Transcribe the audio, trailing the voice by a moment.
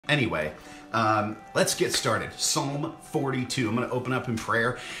Anyway, let's get started. Psalm 42. I'm going to open up in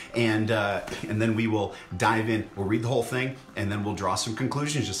prayer, and then we will dive in. We'll read the whole thing, and then we'll draw some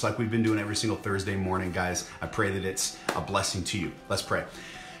conclusions, just like we've been doing every single Thursday morning, guys. I pray that it's a blessing to you. Let's pray.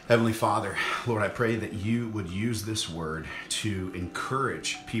 Heavenly Father, Lord, I pray that you would use this word to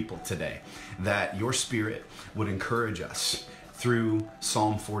encourage people today, that your Spirit would encourage us through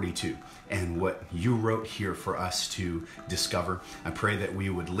Psalm 42 and what you wrote here for us to discover. I pray that we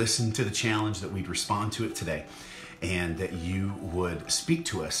would listen to the challenge, that we'd respond to it today, and that you would speak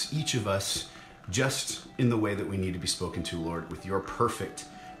to us, each of us, just in the way that we need to be spoken to, Lord, with your perfect,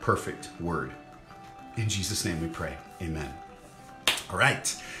 perfect word. In Jesus' name we pray. Amen. All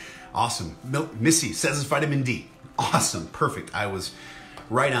right. Awesome. Missy says it's vitamin D. Awesome. Perfect. I was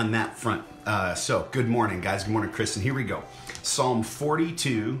right on that front. So good morning, guys. Good morning, Kristen. Here we go. Psalm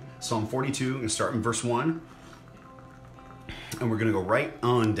 42. I'm going to start in verse 1. And we're going to go right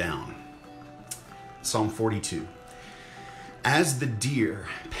on down. Psalm 42. As the deer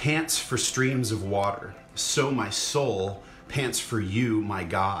pants for streams of water, so my soul pants for you, my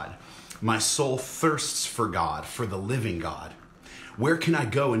God. My soul thirsts for God, for the living God. Where can I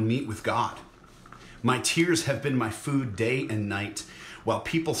go and meet with God? My tears have been my food day and night, while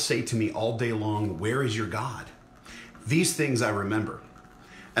people say to me all day long, where is your God? These things I remember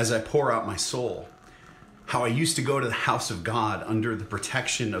as I pour out my soul, how I used to go to the house of God under the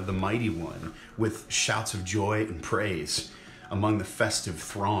protection of the Mighty One with shouts of joy and praise among the festive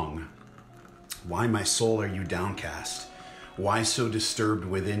throng. Why, my soul, are you downcast? Why so disturbed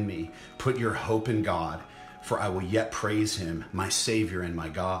within me? Put your hope in God, for I will yet praise him, my Savior and my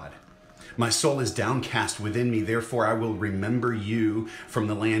God. My soul is downcast within me, therefore I will remember you from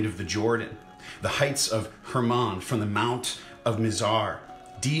the land of the Jordan, the heights of Hermon, from the mount of Mizar.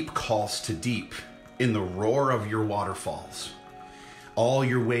 Deep calls to deep in the roar of your waterfalls. All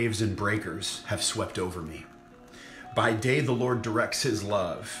your waves and breakers have swept over me. By day the Lord directs his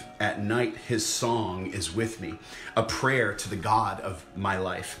love. At night his song is with me, a prayer to the God of my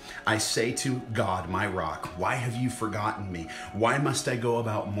life. I say to God, my rock, why have you forgotten me? Why must I go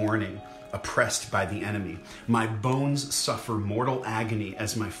about mourning, oppressed by the enemy? My bones suffer mortal agony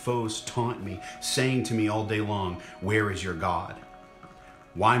as my foes taunt me, saying to me all day long, where is your God?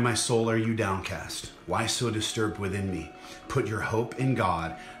 Why, my soul, are you downcast? Why so disturbed within me? Put your hope in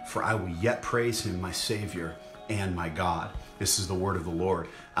God, for I will yet praise him, my Savior and my God. This is the word of the Lord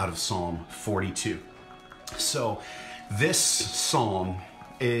out of Psalm 42. So this psalm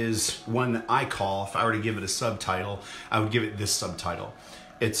is one that I call, if I were to give it a subtitle, I would give it this subtitle.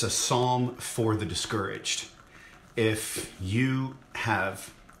 It's a psalm for the discouraged. If you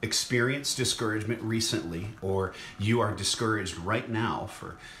have experienced discouragement recently, or you are discouraged right now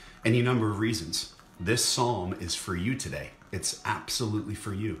for any number of reasons, this psalm is for you today. It's absolutely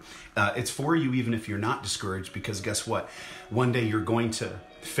for you. It's for you even if you're not discouraged, because guess what? One day you're going to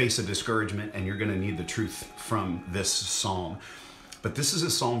face a discouragement and you're going to need the truth from this psalm. But this is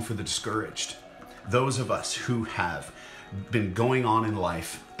a psalm for the discouraged. Those of us who have been going on in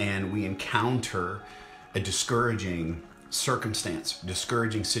life and we encounter a discouraging circumstance,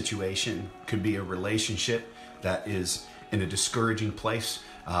 discouraging situation. Could be a relationship that is in a discouraging place.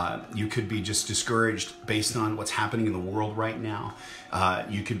 You could be just discouraged based on what's happening in the world right now.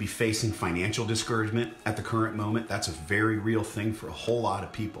 You could be facing financial discouragement at the current moment. That's a very real thing for a whole lot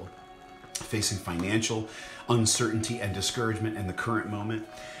of people. Facing financial uncertainty and discouragement in the current moment.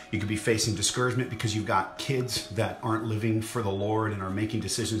 You could be facing discouragement because you've got kids that aren't living for the Lord and are making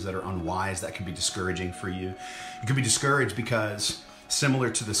decisions that are unwise. That could be discouraging for you. You could be discouraged because, similar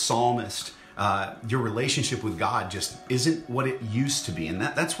to the psalmist, your relationship with God just isn't what it used to be. And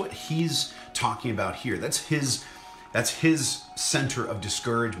that's what he's talking about here. That's his center of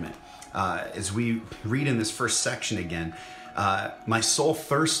discouragement. As we read in this first section again, my soul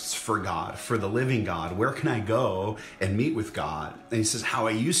thirsts for God, for the living God. Where can I go and meet with God? And he says, how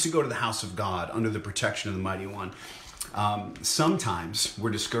I used to go to the house of God under the protection of the Mighty One. Sometimes we're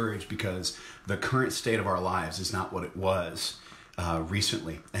discouraged because the current state of our lives is not what it was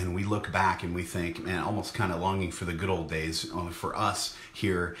recently. And we look back and we think, man, almost kind of longing for the good old days. For us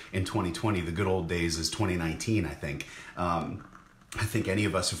here in 2020, the good old days is 2019, I think. I think any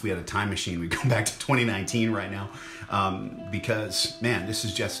of us, if we had a time machine, we'd go back to 2019 right now, because, man, this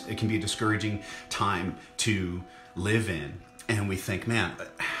is just, it can be a discouraging time to live in. And we think, man,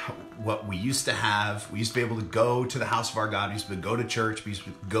 what we used to have, we used to be able to go to the house of our God, we used to go to church, we used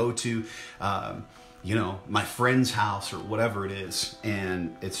to go to, my friend's house or whatever it is,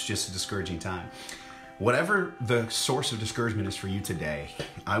 and it's just a discouraging time. Whatever the source of discouragement is for you today,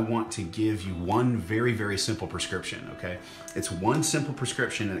 I want to give you one very, very simple prescription, okay? It's one simple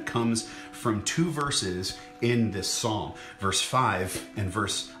prescription, and it comes from 2 verses in this psalm, verse 5 and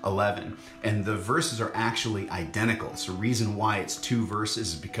verse 11. And the verses are actually identical. So the reason why it's 2 verses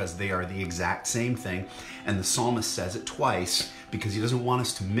is because they are the exact same thing. And the psalmist says it twice because he doesn't want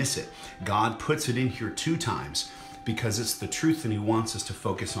us to miss it. God puts it in here 2 times because it's the truth that he wants us to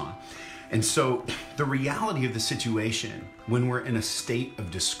focus on. And so the reality of the situation when we're in a state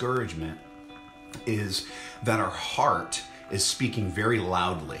of discouragement is that our heart is speaking very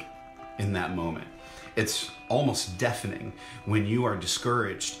loudly in that moment. It's almost deafening when you are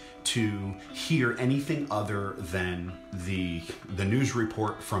discouraged to hear anything other than the news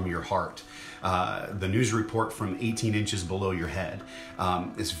report from your heart, the news report from 18 inches below your head.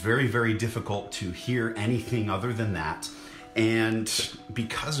 It's very, very difficult to hear anything other than that. And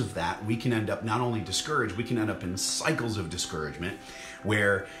because of that, we can end up not only discouraged, we can end up in cycles of discouragement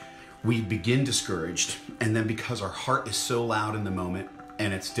where we begin discouraged, and then because our heart is so loud in the moment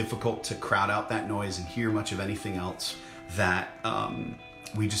and it's difficult to crowd out that noise and hear much of anything else, that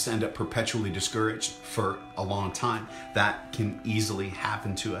we just end up perpetually discouraged for a long time. That can easily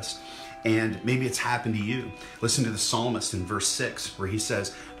happen to us. And maybe it's happened to you. Listen to the psalmist in verse 6 where he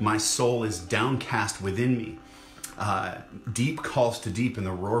says, "My soul is downcast within me. Deep calls to deep in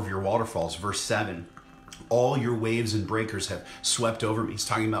the roar of your waterfalls." Verse 7, "All your waves and breakers have swept over me." He's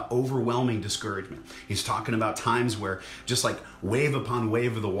talking about overwhelming discouragement. He's talking about times where just like wave upon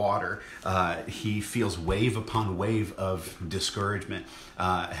wave of the water, he feels wave upon wave of discouragement.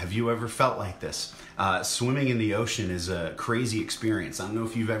 Have you ever felt like this? Swimming in the ocean is a crazy experience. I don't know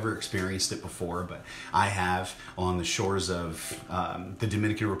if you've ever experienced it before, but I have on the shores of the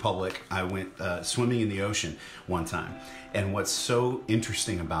Dominican Republic. I went swimming in the ocean one time. And what's so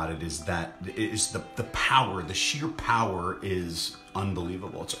interesting about it is that the power, the sheer power is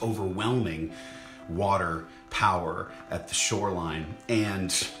unbelievable. It's overwhelming water power at the shoreline,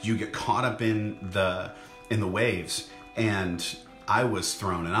 and you get caught up in the waves. And I was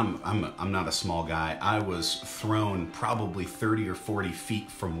thrown, and I'm not a small guy. I was thrown probably 30 or 40 feet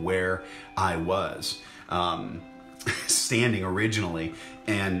from where I was standing originally,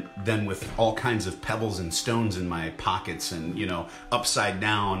 and then with all kinds of pebbles and stones in my pockets, and upside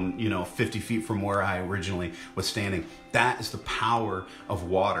down 50 feet from where I originally was standing. That is the power of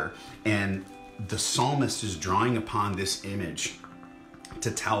water. And the psalmist is drawing upon this image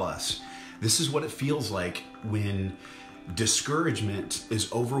to tell us this is what it feels like when discouragement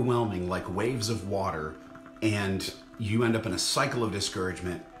is overwhelming like waves of water, and you end up in a cycle of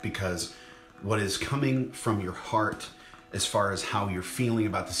discouragement because what is coming from your heart as far as how you're feeling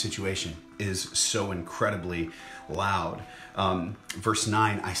about the situation is so incredibly loud. Verse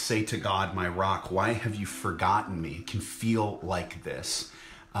 9, "I say to God, my rock, why have you forgotten me?" It can feel like this.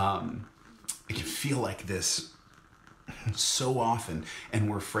 It can feel like this so often, and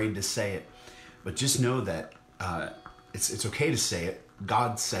we're afraid to say it. But just know that it's okay to say it.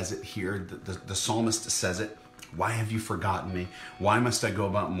 God says it here. The psalmist says it. "Why have you forgotten me? Why must I go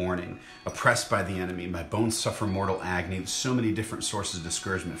about mourning, oppressed by the enemy? My bones suffer mortal agony." There's so many different sources of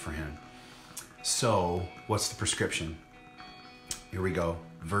discouragement for him. So what's the prescription? Here we go.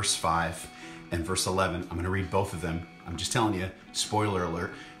 Verse 5 and verse 11. I'm going to read both of them. I'm just telling you, spoiler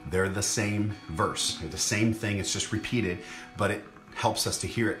alert, they're the same verse. They're the same thing. It's just repeated, but it helps us to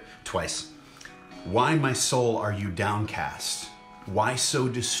hear it twice. "Why, my soul, are you downcast? Why so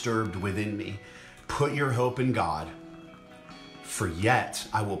disturbed within me? Put your hope in God, for yet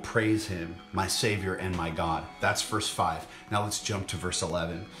I will praise him, my Savior and my God." That's verse 5. Now let's jump to verse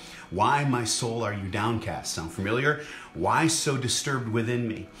 11. "Why, my soul, are you downcast?" Sound familiar? "Why so disturbed within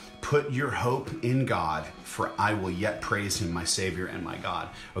me? Put your hope in God, for I will yet praise him, my Savior and my God."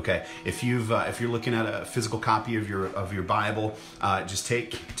 Okay, if you're looking at a physical copy of your Bible, just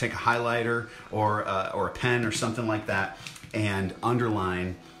take a highlighter or a pen or something like that and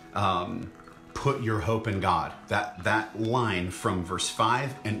underline "put your hope in God." That line from verse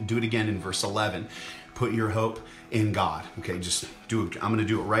 5, and do it again in verse 11. Put your hope in God. Okay, just do it. I'm going to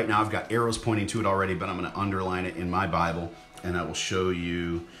do it right now. I've got arrows pointing to it already, but I'm going to underline it in my Bible, and I will show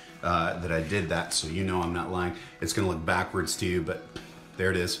you that I did that, so you know I'm not lying. It's going to look backwards to you, but there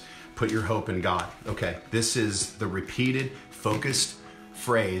it is. Put your hope in God. Okay, this is the repeated, focused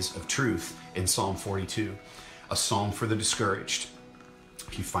phrase of truth in Psalm 42, a psalm for the discouraged.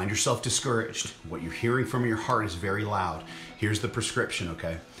 If you find yourself discouraged, what you're hearing from your heart is very loud. Here's the prescription,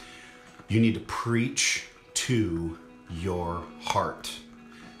 okay? You need to preach to your heart.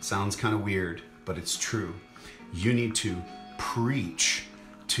 Sounds kind of weird, but it's true. You need to preach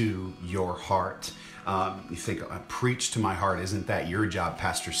to your heart. You think, preach to my heart. Isn't that your job,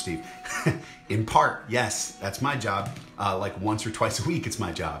 Pastor Steve? In part, yes, that's my job. Like once or twice a week, it's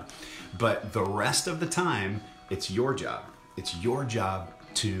my job. But the rest of the time, it's your job. It's your job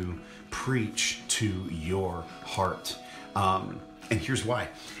to preach to your heart. And here's why.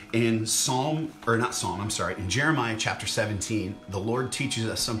 In in Jeremiah chapter 17, the Lord teaches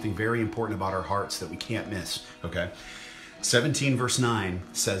us something very important about our hearts that we can't miss, okay? 17 verse 9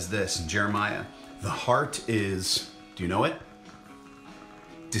 says this in Jeremiah, the heart is, do you know it?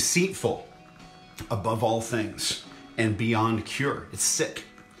 Deceitful above all things and beyond cure. It's sick.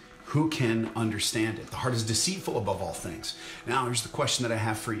 Who can understand it? The heart is deceitful above all things. Now, here's the question that I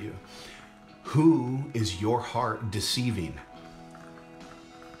have for you. Who is your heart deceiving?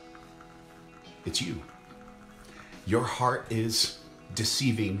 It's you. Your heart is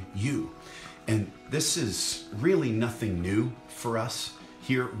deceiving you. And this is really nothing new for us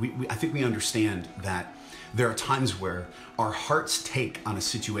here. I think we understand that there are times where our heart's take on a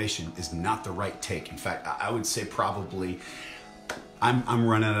situation is not the right take. In fact, I would say probably I'm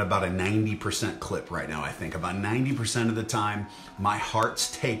running at about a 90% clip right now, I think. About 90% of the time, my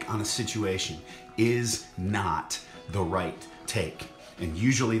heart's take on a situation is not the right take. And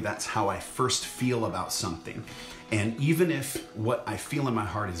usually that's how I first feel about something. And even if what I feel in my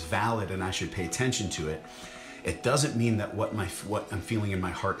heart is valid and I should pay attention to it, it doesn't mean that what I'm feeling in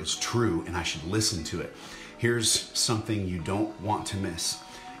my heart is true and I should listen to it. Here's something you don't want to miss.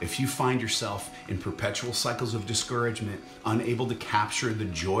 If you find yourself in perpetual cycles of discouragement, unable to capture the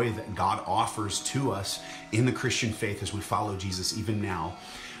joy that God offers to us in the Christian faith as we follow Jesus even now,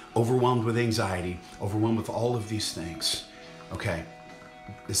 overwhelmed with anxiety, overwhelmed with all of these things, okay,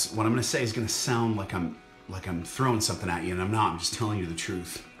 what I'm going to say is going to sound like I'm throwing something at you, and I'm not. I'm just telling you the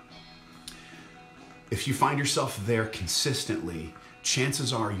truth. If you find yourself there consistently,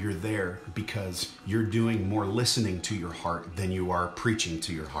 chances are you're there because you're doing more listening to your heart than you are preaching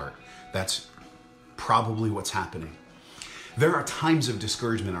to your heart. That's probably what's happening. There are times of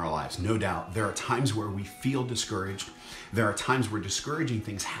discouragement in our lives, no doubt. There are times where we feel discouraged. There are times where discouraging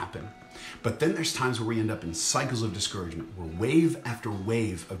things happen. But then there's times where we end up in cycles of discouragement, where wave after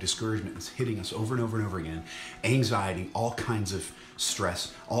wave of discouragement is hitting us over and over and over again. Anxiety, all kinds of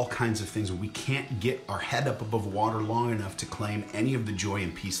stress, all kinds of things where we can't get our head up above water long enough to claim any of the joy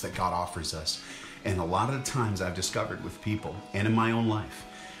and peace that God offers us. And a lot of the times I've discovered with people and in my own life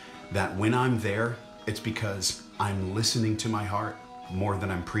that when I'm there, it's because I'm listening to my heart more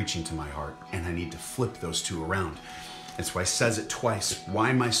than I'm preaching to my heart. And I need to flip those two around. That's why he says it twice.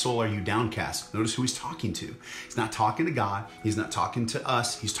 Why, my soul, are you downcast? Notice who he's talking to. He's not talking to God. He's not talking to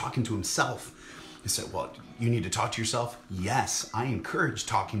us. He's talking to himself. He said, well, you need to talk to yourself? Yes, I encourage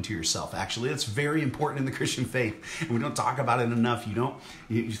talking to yourself. Actually, that's very important in the Christian faith. And we don't talk about it enough. You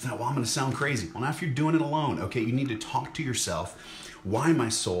think, well, I'm going to sound crazy. Well, now if you're doing it alone, okay, you need to talk to yourself. Why, my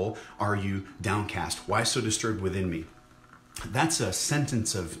soul, are you downcast? Why so disturbed within me? That's a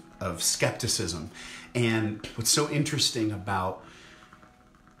sentence of skepticism. And what's so interesting about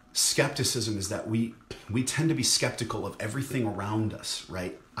skepticism is that we tend to be skeptical of everything around us,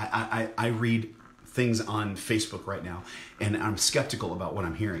 right? I read things on Facebook right now, and I'm skeptical about what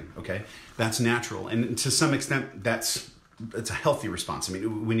I'm hearing, okay? That's natural. And to some extent, it's a healthy response. I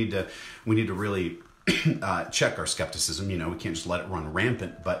mean, we need to really check our skepticism. We can't just let it run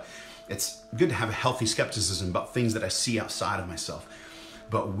rampant, but it's good to have a healthy skepticism about things that I see outside of myself.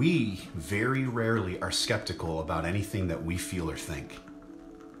 But we very rarely are skeptical about anything that we feel or think.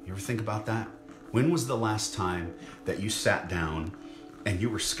 You ever think about that? When was the last time that you sat down and you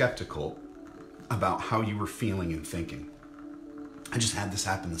were skeptical about how you were feeling and thinking? I just had this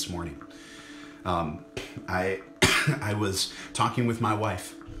happen this morning. I was talking with my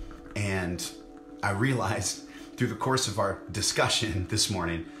wife, and I realized through the course of our discussion this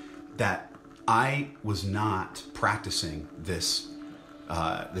morning that I was not practicing this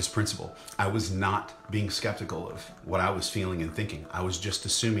principle. I was not being skeptical of what I was feeling and thinking. I was just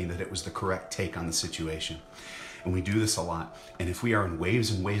assuming that it was the correct take on the situation. And we do this a lot. And if we are in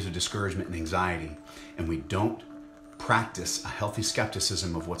waves and waves of discouragement and anxiety, and we don't practice a healthy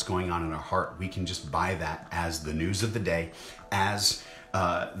skepticism of what's going on in our heart, we can just buy that as the news of the day, as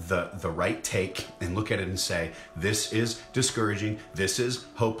the right take, and look at it and say, this is discouraging, this is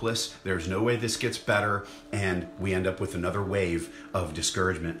hopeless, there's no way this gets better, and we end up with another wave of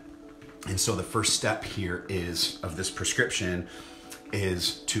discouragement. And so the first step here of this prescription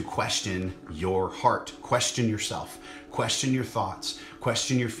is to question your heart, question yourself, question your thoughts,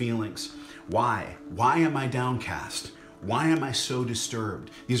 question your feelings. Why am I downcast? Why am I so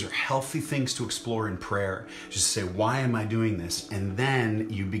disturbed? These are healthy things to explore in prayer. Just say, why am I doing this? And then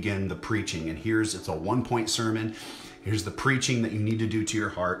you begin the preaching. And it's a 1-point sermon. Here's the preaching that you need to do to your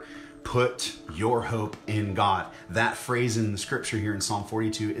heart. Put your hope in God. That phrase in the scripture here in Psalm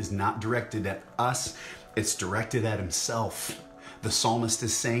 42 is not directed at us. It's directed at himself. The psalmist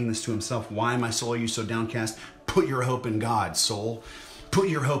is saying this to himself. Why, my soul, are you so downcast? Put your hope in God, soul. Put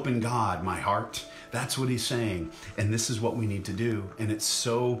your hope in God, my heart. That's what he's saying. And this is what we need to do. And it's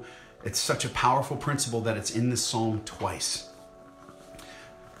such a powerful principle that it's in this psalm twice.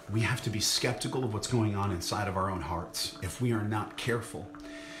 We have to be skeptical of what's going on inside of our own hearts. If we are not careful,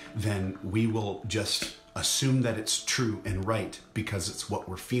 then we will just assume that it's true and right because it's what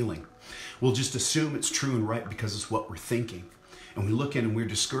we're feeling. We'll just assume it's true and right because it's what we're thinking. And we look in and we're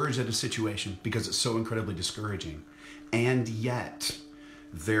discouraged at a situation because it's so incredibly discouraging. And yet,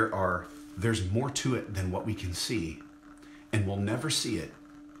 there's more to it than what we can see. And we'll never see it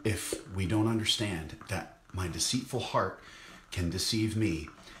if we don't understand that my deceitful heart can deceive me.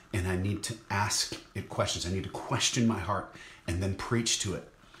 And I need to ask it questions. I need to question my heart and then preach to it.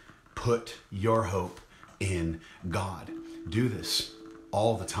 Put your hope in God. Do this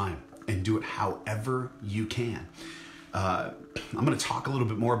all the time and do it however you can. I'm going to talk a little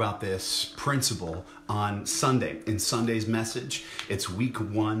bit more about this principle on Sunday. In Sunday's message, it's week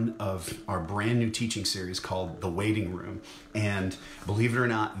 1 of our brand new teaching series called The Waiting Room. And believe it or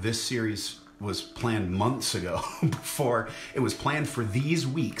not, this series was planned months ago before it was planned for these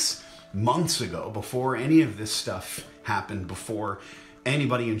weeks, months ago, before any of this stuff happened, before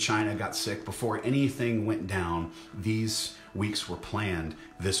anybody in China got sick, before anything went down. These weeks were planned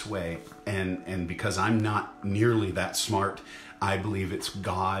this way. And because I'm not nearly that smart, I believe it's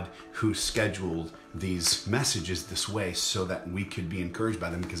God who scheduled these messages this way so that we could be encouraged by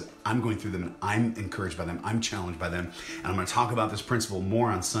them, because I'm going through them and I'm encouraged by them. I'm challenged by them. And I'm going to talk about this principle more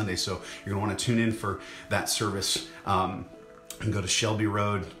on Sunday. So you're going to want to tune in for that service. You can go to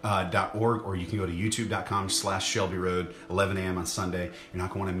shelbyroad.org, or you can go to youtube.com/shelbyroad, 11 a.m. on Sunday. You're not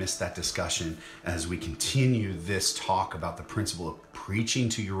going to want to miss that discussion as we continue this talk about the principle of preaching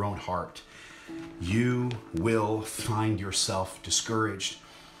to your own heart. You will find yourself discouraged,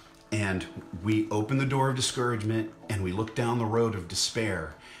 and we open the door of discouragement and we look down the road of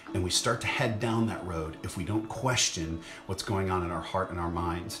despair, and we start to head down that road if we don't question what's going on in our heart and our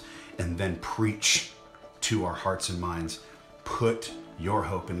minds, and then preach to our hearts and minds. Put your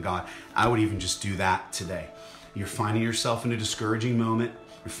hope in God. I would even just do that today. You're finding yourself in a discouraging moment.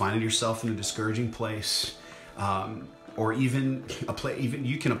 You're finding yourself in a discouraging place, or even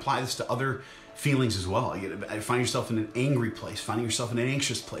you can apply this to other feelings as well. You find yourself in an angry place, finding yourself in an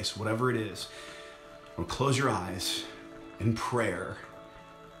anxious place, whatever it is. Or close your eyes in prayer.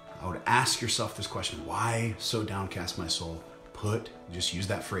 I would ask yourself this question: why so downcast, my soul? Just use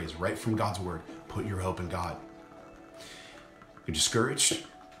that phrase right from God's word. Put your hope in God. You're discouraged?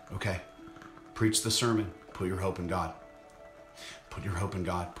 Okay. Preach the sermon. Put your hope in God. Put your hope in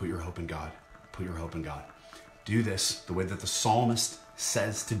God. Put your hope in God. Put your hope in God. Do this the way that the psalmist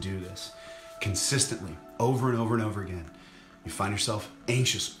says to do this, consistently, over and over and over again. You find yourself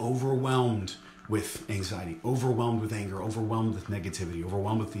anxious, overwhelmed with anxiety, overwhelmed with anger, overwhelmed with negativity,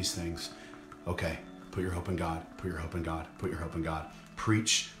 overwhelmed with these things. Okay. Put your hope in God. Put your hope in God. Put your hope in God.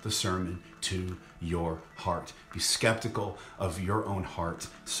 Preach the sermon to your heart. Be skeptical of your own heart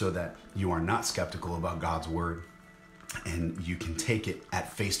so that you are not skeptical about God's word, and you can take it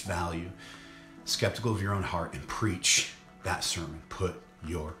at face value. Skeptical of your own heart, and preach that sermon. Put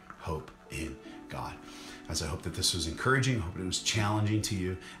your hope in God. As I hope that this was encouraging, I hope it was challenging to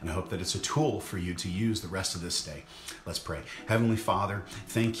you, and I hope that it's a tool for you to use the rest of this day. Let's pray. Heavenly Father,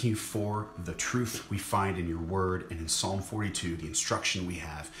 thank you for the truth we find in your word and in Psalm 42, the instruction we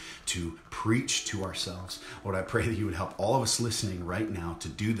have to preach to ourselves. Lord, I pray that you would help all of us listening right now to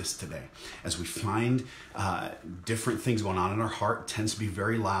do this today. As we find different things going on in our heart, it tends to be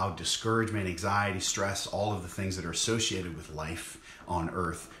very loud: discouragement, anxiety, stress, all of the things that are associated with life on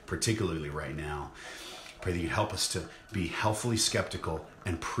earth, particularly right now. Pray that you'd help us to be healthily skeptical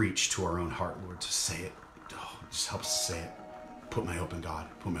and preach to our own heart, Lord, to say it. Oh, just help us to say it. Put my hope in God.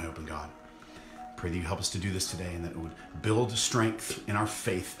 Put my hope in God. Pray that you help us to do this today, and that it would build strength in our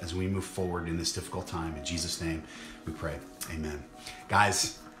faith as we move forward in this difficult time. In Jesus' name we pray. Amen.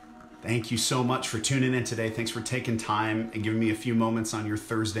 Guys, thank you so much for tuning in today. Thanks for taking time and giving me a few moments on your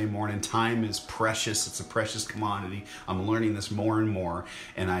Thursday morning. Time is precious. It's a precious commodity. I'm learning this more and more,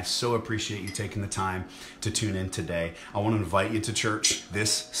 and I so appreciate you taking the time to tune in today. I want to invite you to church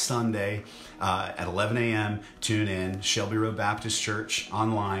this Sunday at 11 a.m. Tune in, Shelby Road Baptist Church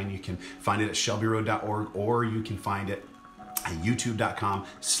online. You can find it at shelbyroad.org, or you can find it at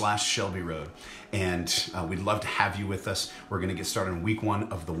youtube.com/Shelby Road. And we'd love to have you with us. We're going to get started in week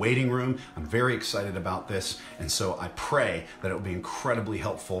 1 of the waiting room. I'm very excited about this. And so I pray that it will be incredibly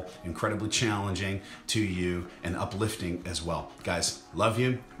helpful, incredibly challenging to you, and uplifting as well. Guys, love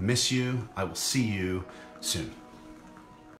you, miss you. I will see you soon.